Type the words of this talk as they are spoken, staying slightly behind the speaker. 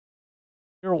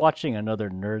You're watching another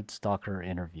Nerd Stalker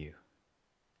interview.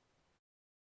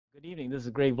 Good evening. This is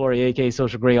Greg Laurie, aka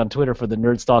Social Greg, on Twitter for the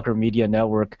Nerd Stalker Media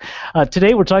Network.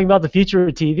 Today we're talking about the future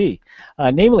of TV,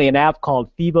 namely an app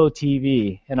called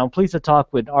PheeboTV. And I'm pleased to talk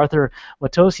with Arthur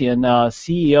Matiossian,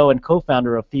 CEO and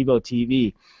co-founder of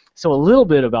PheeboTV. So a little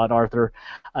bit about Arthur.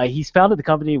 He's founded the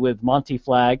company with Monty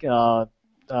Flagg, who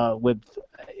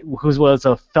was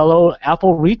a fellow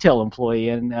Apple retail employee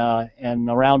and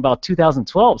around about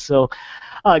 2012. So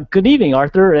good evening,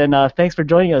 Arthur, and thanks for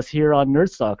joining us here on Nerd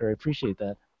Stalker. I appreciate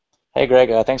that. Hey Greg,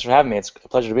 thanks for having me. It's a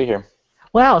pleasure to be here.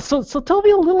 Wow, so tell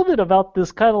me a little bit about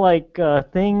this kind of like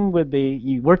thing with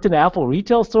you worked in an Apple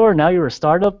retail store, now you're a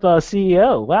startup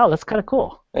CEO. Wow, that's kind of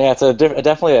cool. Yeah, it's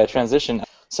definitely a transition.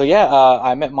 So yeah,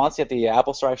 I met Monty at the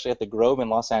Apple Store, actually at the Grove in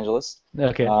Los Angeles,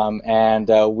 Okay.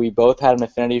 and we both had an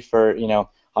affinity for,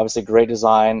 obviously great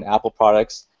design, Apple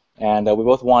products, and we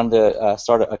both wanted to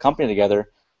start a company together.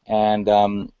 And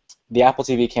the Apple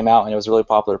TV came out, and it was a really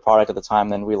popular product at the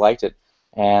time, and we liked it,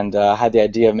 and had the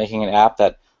idea of making an app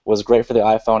that was great for the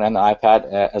iPhone and the iPad,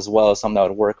 as well as something that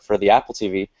would work for the Apple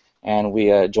TV. And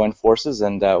we joined forces,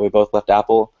 and we both left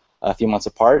Apple a few months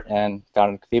apart and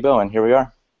founded Pheebo, and here we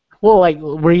are. Well, like,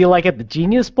 were you like at the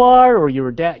Genius Bar, or you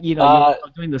were you were Uh,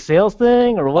 doing the sales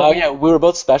thing, or oh what? yeah, we were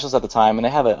both specialists at the time, and they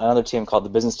have another team called the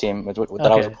business team, that I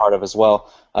was a Okay. part of as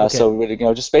well. So Okay. we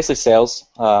would, just basically sales,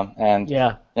 and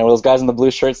Yeah. those guys in the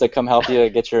blue shirts that come help you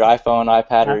get your iPhone,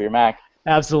 iPad, or A- your Mac.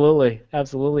 Absolutely.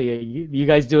 Absolutely. You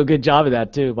guys do a good job of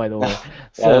that too, by the way.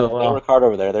 Yeah, So, they work hard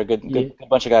over there. They're yeah. good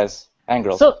bunch of guys and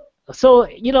girls. So,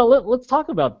 let's talk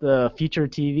about the future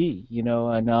TV,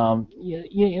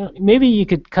 and maybe you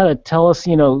could kind of tell us,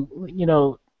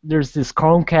 there's this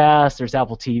Chromecast, there's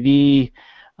Apple TV,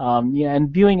 yeah, and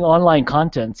viewing online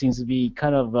content seems to be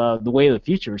kind of the way of the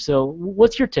future. So,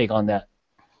 what's your take on that?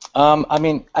 I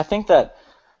mean, I think that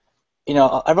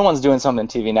everyone's doing something in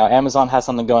TV now. Amazon has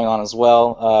something going on as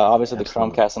well. Obviously, the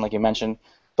Absolutely. Chromecast, and like you mentioned.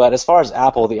 But as far as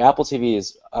Apple, the Apple TV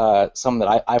is something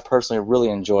that I personally really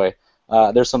enjoy.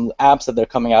 There's some apps that they're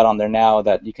coming out on there now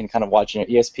that you can kind of watch,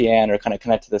 ESPN, or kind of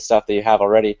connect to the stuff that you have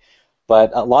already.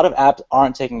 But a lot of apps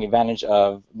aren't taking advantage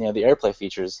of the AirPlay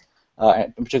features,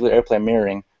 in particular AirPlay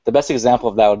mirroring. The best example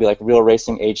of that would be like Real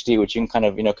Racing HD, which you can kind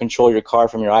of control your car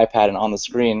from your iPad, and on the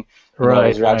screen, is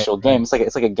Right, your right, actual game. right.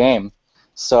 It's like a game.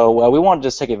 So we want to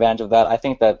just take advantage of that. I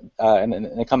think that in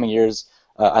the coming years,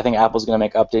 I think Apple's going to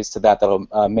make updates to that'll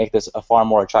make this a far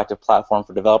more attractive platform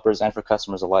for developers and for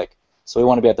customers alike. So we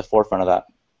want to be at the forefront of that.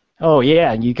 Oh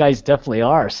yeah, and you guys definitely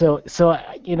are. So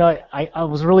I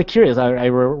was really curious. I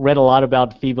read a lot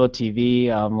about Pheebo TV.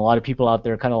 A lot of people out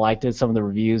there kind of liked it. Some of the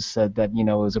reviews said that it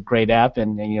was a great app,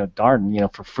 and darn,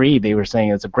 for free they were saying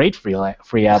it's a great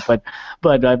free app. But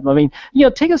I mean,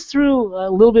 take us through a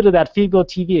little bit of that Pheebo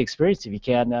TV experience if you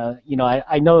can.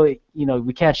 I know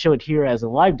we can't show it here as a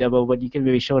live demo, but you can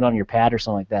maybe show it on your pad or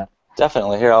something like that.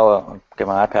 Definitely. Here, I'll get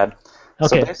my iPad.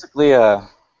 So Okay. basically, there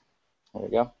we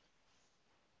go.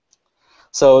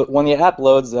 So when the app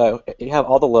loads, you have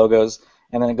all the logos,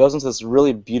 and then it goes into this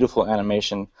really beautiful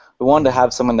animation. We wanted to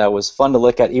have something that was fun to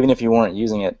look at, even if you weren't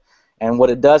using it. And what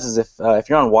it does is, if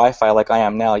you're on Wi-Fi like I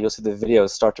am now, you'll see the videos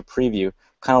start to preview,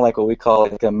 kind of like what we call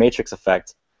like a matrix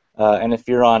effect. And if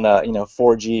you're on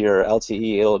 4G or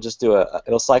LTE,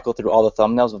 it'll cycle through all the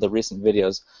thumbnails of the recent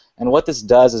videos. And what this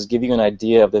does is give you an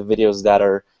idea of the videos that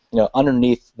are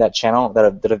underneath that channel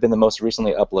that have been the most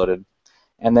recently uploaded.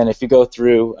 And then if you go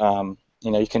through,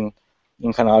 you can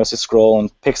kind of obviously scroll and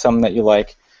pick something that you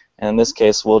like. And in this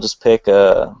case, we'll just pick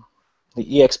the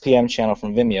EXPM channel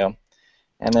from Vimeo.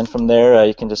 And then from there,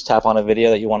 you can just tap on a video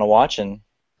that you want to watch, and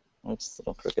it's a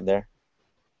little crooked there.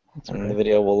 That's all And the right.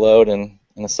 video will load in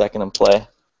a second and play.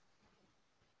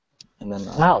 And then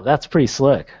Wow, that's pretty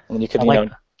slick. you could I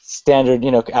like. standard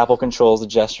Apple controls the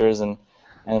gestures, and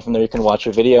from there you can watch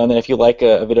your video. And then if you like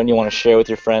a video and you want to share with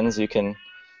your friends, you can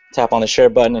tap on the share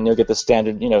button, and you'll get the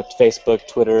standard Facebook,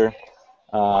 Twitter,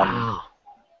 um, Wow.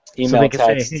 So email, they could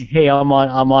say, text. "Hey, I'm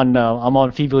on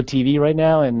Pheebo TV right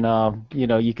now, and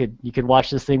you could watch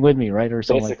this thing with me, right, or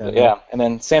something like that, Basically, right?" yeah. And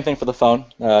then same thing for the phone.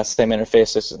 Same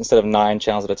interface. Just instead of 9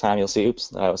 channels at a time, you'll see.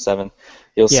 Oops, I was 7.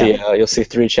 Yeah. You'll see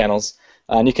 3 channels.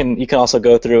 And you can also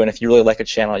go through, and if you really like a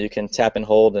channel, you can tap and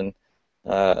hold and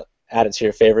add it to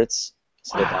your favorites.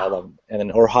 So that I Wow. love, and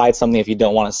then or hide something if you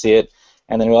don't want to see it.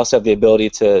 And then we also have the ability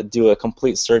to do a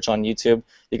complete search on YouTube.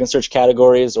 You can search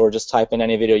categories or just type in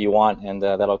any video you want, and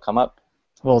that'll come up.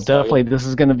 Well, So yeah, definitely, this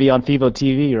is going to be on Pheebo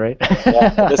TV, right? yeah.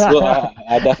 This will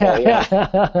I definitely, yeah.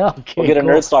 We'll Okay, get a cool.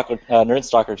 Nerd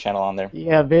Stalker channel on there.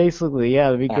 Yeah, basically,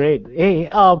 yeah, that'd be Yeah. great. Hey,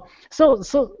 so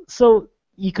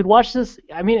you could watch this.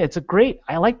 I mean, it's a great.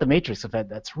 I like the Matrix effect.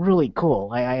 That's really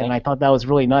cool. And Thank I you. thought that was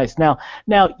really nice. Now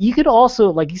you could also,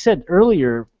 like you said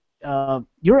earlier,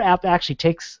 your app actually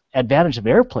takes advantage of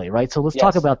AirPlay, right? So let's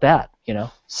talk Yes. about that. You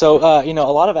know. So, a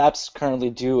lot of apps currently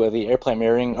do the AirPlay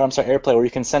mirroring, or I'm sorry, AirPlay, where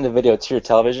you can send a video to your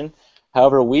television.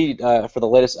 However, for the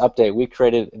latest update, we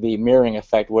created the mirroring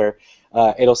effect where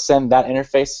it'll send that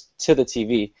interface to the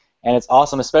TV, and it's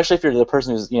awesome, especially if you're the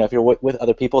person who's, if you're with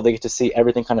other people, they get to see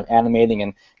everything kind of animating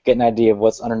and get an idea of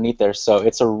what's underneath there. So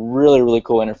it's a really, really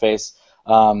cool interface.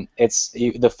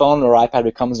 The phone or iPad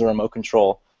becomes a remote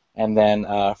control, and then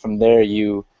from there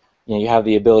you have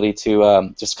the ability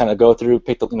to just kind of go through,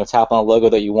 pick the, tap on a logo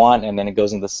that you want, and then it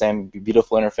goes into the same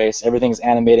beautiful interface. Everything's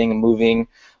animating and moving,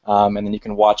 and then you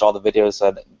can watch all the videos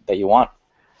that you want.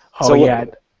 Oh So yeah,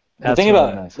 that's really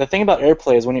nice. the thing about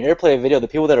AirPlay is when you AirPlay a video, the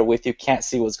people that are with you can't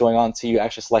see what's going on until you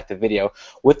actually select the video.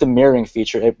 With the mirroring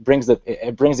feature, it brings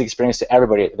the experience to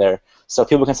everybody there. So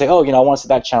people can say, oh, I want to see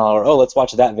that channel, or oh, let's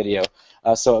watch that video.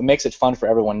 So it makes it fun for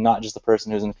everyone, not just the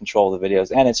person who's in control of the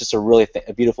videos. And it's just a really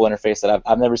a beautiful interface that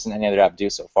I've never seen any other app do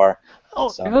so far.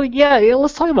 So. Oh yeah,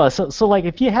 let's talk about it. So like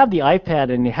if you have the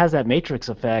iPad and it has that matrix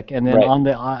effect, and then Right. on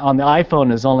the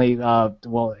iPhone is only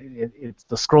it's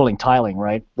the scrolling tiling,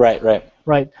 right? Right.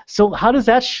 Right. So how does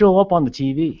that show up on the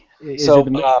TV? So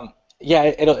yeah,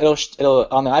 it'll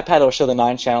on the iPad it'll show the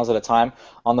 9 channels at a time.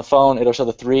 On the phone it'll show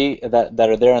the 3 that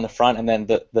are there in the front, and then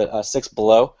the 6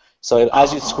 below. So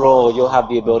as you scroll, you'll have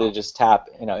the ability to just tap.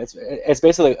 It's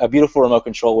basically a beautiful remote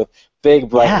control with big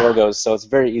bright logos. So it's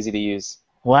very easy to use.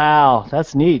 Wow,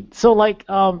 that's neat. So like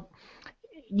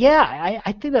yeah,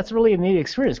 I think that's really a neat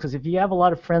experience, because if you have a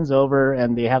lot of friends over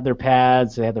and they have their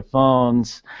pads, they have their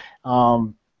phones,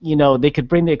 they could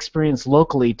bring the experience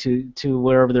locally to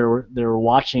wherever they're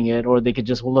watching it, or they could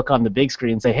just look on the big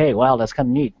screen and say, hey, wow, that's kind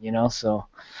of neat, So,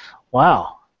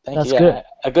 wow, that's good.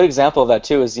 A good example of that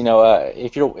too is,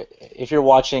 if you're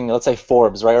watching, let's say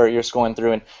Forbes, right, or you're scrolling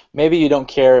through, and maybe you don't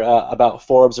care about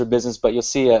Forbes or business, but you'll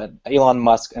see Elon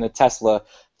Musk and a Tesla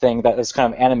thing that is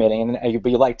kind of animating,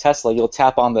 but you like Tesla, you'll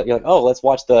tap on you're like, oh, let's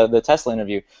watch the Tesla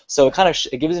interview. So it kind of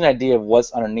it gives you an idea of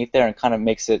what's underneath there, and kind of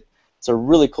makes it's a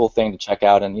really cool thing to check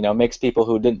out, and makes people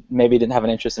who maybe didn't have an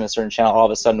interest in a certain channel all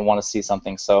of a sudden want to see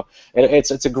something. So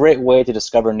it's a great way to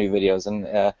discover new videos,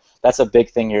 and that's a big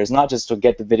thing here. Is not just to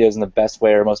get the videos in the best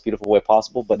way or most beautiful way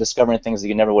possible, but discovering things that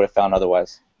you never would have found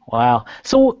otherwise. Wow.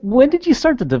 So when did you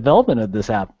start the development of this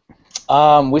app?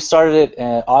 We started it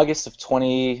in August of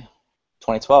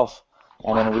 2012,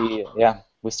 and then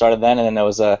we started then, and then there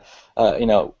was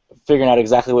figuring out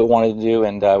exactly what we wanted to do,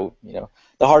 and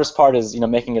the hardest part is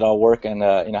making it all work, and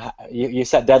you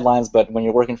set deadlines, but when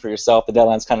you're working for yourself, the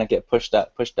deadlines kind of get pushed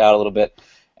out a little bit,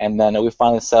 and then we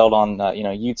finally settled on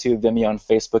YouTube, Vimeo, and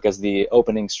Facebook as the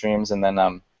opening streams, and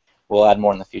then we'll add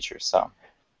more in the future. So.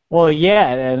 Well, yeah,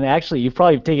 and actually, you've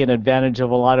probably taken advantage of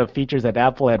a lot of features that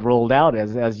Apple had rolled out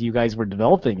as you guys were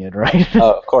developing it, right?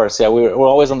 Oh, of course, yeah. We're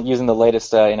always using the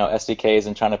latest SDKs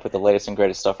and trying to put the latest and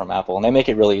greatest stuff from Apple, and they make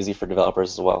it really easy for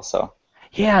developers as well. So.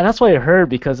 Yeah, that's what I heard,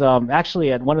 because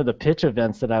actually at one of the pitch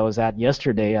events that I was at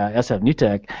yesterday, SF New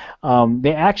Tech,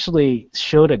 they actually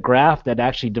showed a graph that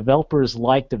actually developers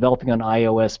like developing on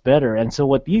iOS better. And so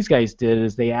what these guys did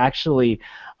is they actually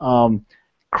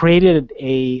created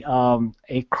a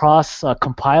cross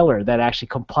compiler that actually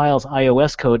compiles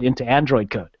iOS code into Android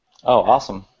code. Oh,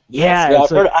 awesome. Yeah,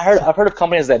 I've heard of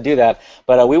companies that do that,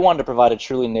 but we wanted to provide a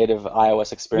truly native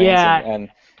iOS experience. Yeah.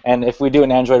 And if we do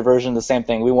an Android version, the same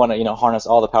thing. We want to harness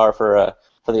all the power for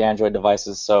the Android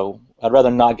devices. So I'd rather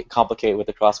not get complicated with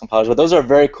the cross compilers. But those are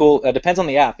very cool. It depends on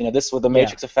the app. This with the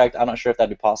Matrix effect, I'm not sure if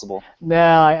that'd be possible.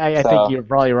 No, I think you're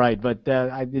probably right, but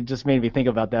it just made me think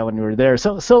about that when you were there.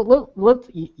 So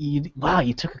wow,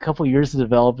 you took a couple years to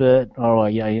develop it, or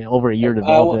over a year to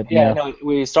develop it. Yeah, no,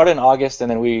 we started in August,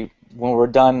 and then when we were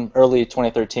done early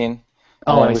 2013,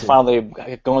 and we finally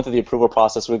going through the approval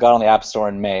process. We got on the App Store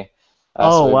in May.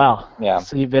 Wow. Yeah.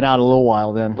 So you've been out a little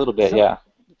while then. A little bit, yeah.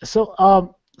 So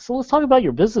let's talk about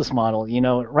your business model.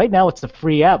 Right now it's the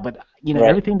free app, but Right.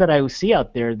 everything that I see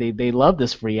out there, they love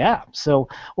this free app. So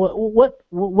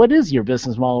what is your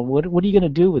business model? What are you going to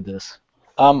do with this?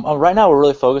 Right now we're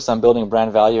really focused on building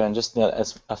brand value and just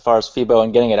as far as Pheebo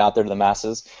and getting it out there to the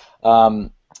masses.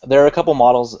 There are a couple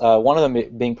models. One of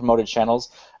them being promoted channels,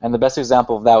 and the best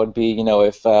example of that would be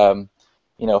if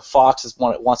Fox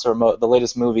wants to promote the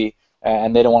latest movie,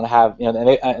 and they don't want to have and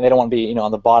they don't want to be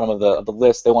on the bottom of the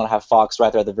list. They want to have Fox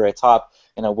right there at the very top.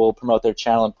 We'll promote their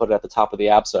channel and put it at the top of the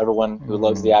app, so everyone who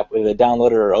loads the app, whether they download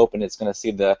it or open it, is going to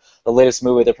see the latest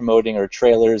movie they're promoting, or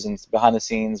trailers and behind the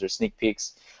scenes or sneak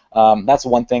peeks. That's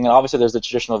one thing, and obviously there's the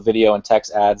traditional video and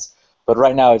text ads. But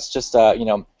right now, it's just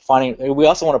finding. We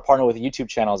also want to partner with YouTube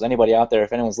channels. Anybody out there,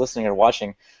 if anyone's listening or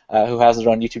watching, who has their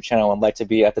own YouTube channel and would like to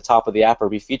be at the top of the app or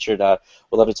be featured,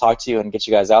 we'd love to talk to you and get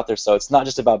you guys out there. So it's not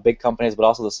just about big companies, but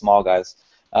also the small guys.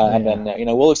 And then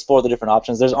we'll explore the different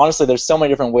options. There's so many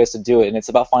different ways to do it, and it's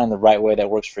about finding the right way that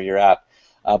works for your app.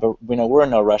 But we're in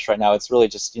no rush right now. It's really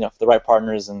just for the right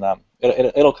partners, and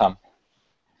it'll come.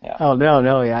 Yeah. Oh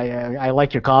no, yeah, I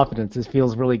like your confidence. This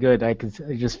feels really good. I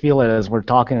just feel it as we're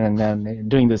talking and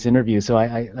doing this interview. So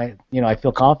I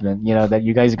feel confident, that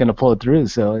you guys are going to pull it through.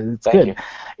 So it's Thank good. you.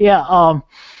 Yeah.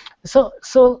 So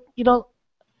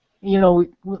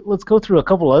let's go through a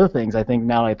couple other things. I think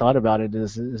now I thought about it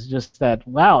is just that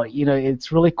wow,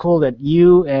 it's really cool that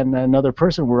you and another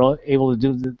person were able to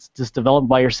do this development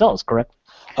by yourselves, correct?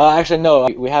 Actually, no.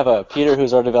 We have Peter,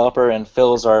 who's our developer, and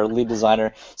Phil's our lead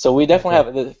designer. So we definitely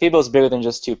have Pheebo's bigger than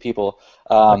just two people.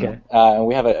 And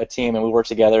we have a team, and we work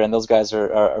together. And those guys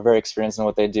are very experienced in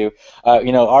what they do.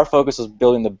 Our focus is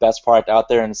building the best product out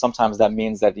there, and sometimes that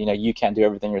means that you can't do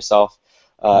everything yourself.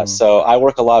 So I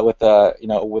work a lot with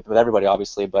with everybody,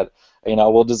 obviously, but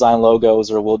we'll design logos,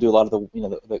 or we'll do a lot of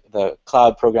the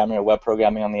cloud programming or web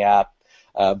programming on the app.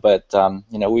 But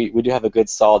we do have a good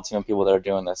solid team of people that are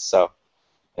doing this. So.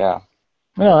 Yeah.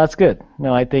 Well, that's good.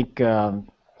 No, I think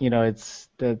it's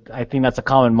that. I think that's a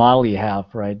common model you have,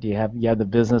 right? You have the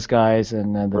business guys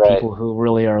and the people who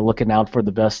really are looking out for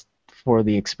the best for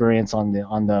the experience on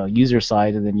the user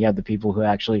side, and then you have the people who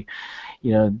actually,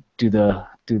 do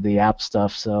the app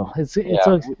stuff. So it's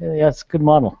a good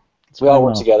model. We all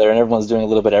work together, and everyone's doing a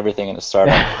little bit of everything in a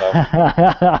startup.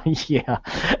 So. Yeah,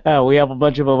 we have a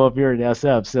bunch of them up here in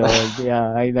SF, so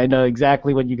yeah, I know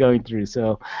exactly what you're going through.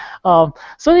 So,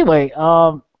 anyway,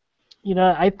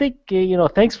 I think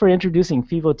thanks for introducing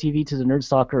PheeboTV to the Nerd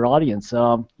Stalker audience.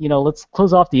 Let's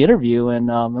close off the interview, and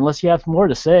unless you have more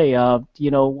to say, how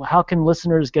can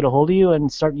listeners get a hold of you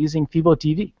and start using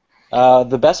PheeboTV?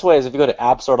 The best way is if you go to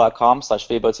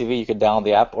appstore.com/PheeboTV, you can download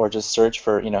the app or just search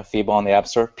for Pheebo on the App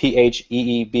Store,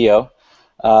 Pheebo.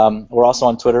 We're also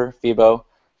on Twitter, Pheebo,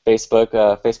 Facebook,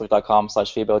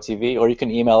 facebook.com/PheeboTV, or you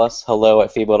can email us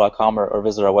hello@pheebo.com or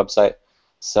visit our website.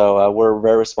 So we're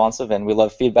very responsive, and we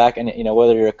love feedback. And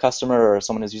whether you're a customer or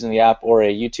someone who's using the app or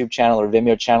a YouTube channel or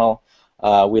Vimeo channel,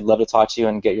 we'd love to talk to you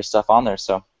and get your stuff on there.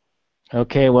 So.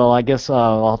 Okay, well, I guess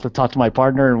I'll have to talk to my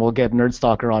partner, and we'll get Nerd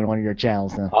Stalker on one of your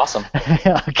channels then. Awesome.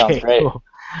 Okay, Sounds great. Cool.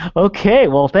 Okay,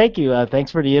 well, thank you. Thanks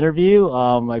for the interview.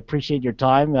 I appreciate your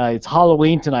time. It's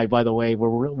Halloween tonight, by the way.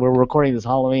 We're recording this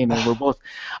Halloween, and we're both.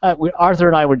 Arthur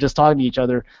and I were just talking to each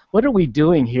other. What are we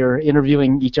doing here,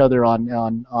 interviewing each other on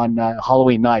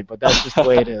Halloween night? But that's just the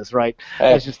way it is, right?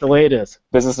 Hey, that's just the way it is.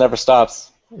 Business never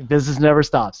stops. Business never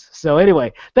stops. So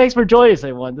anyway, thanks for joining us,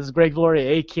 everyone. This is Greg Gloria,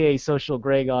 a.k.a. Social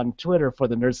Greg on Twitter for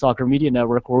the Nerd Stalker Media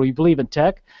Network, where we believe in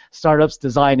tech, startups,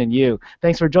 design, and you.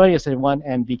 Thanks for joining us, everyone,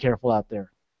 and be careful out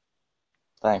there.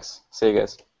 Thanks. See you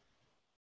guys.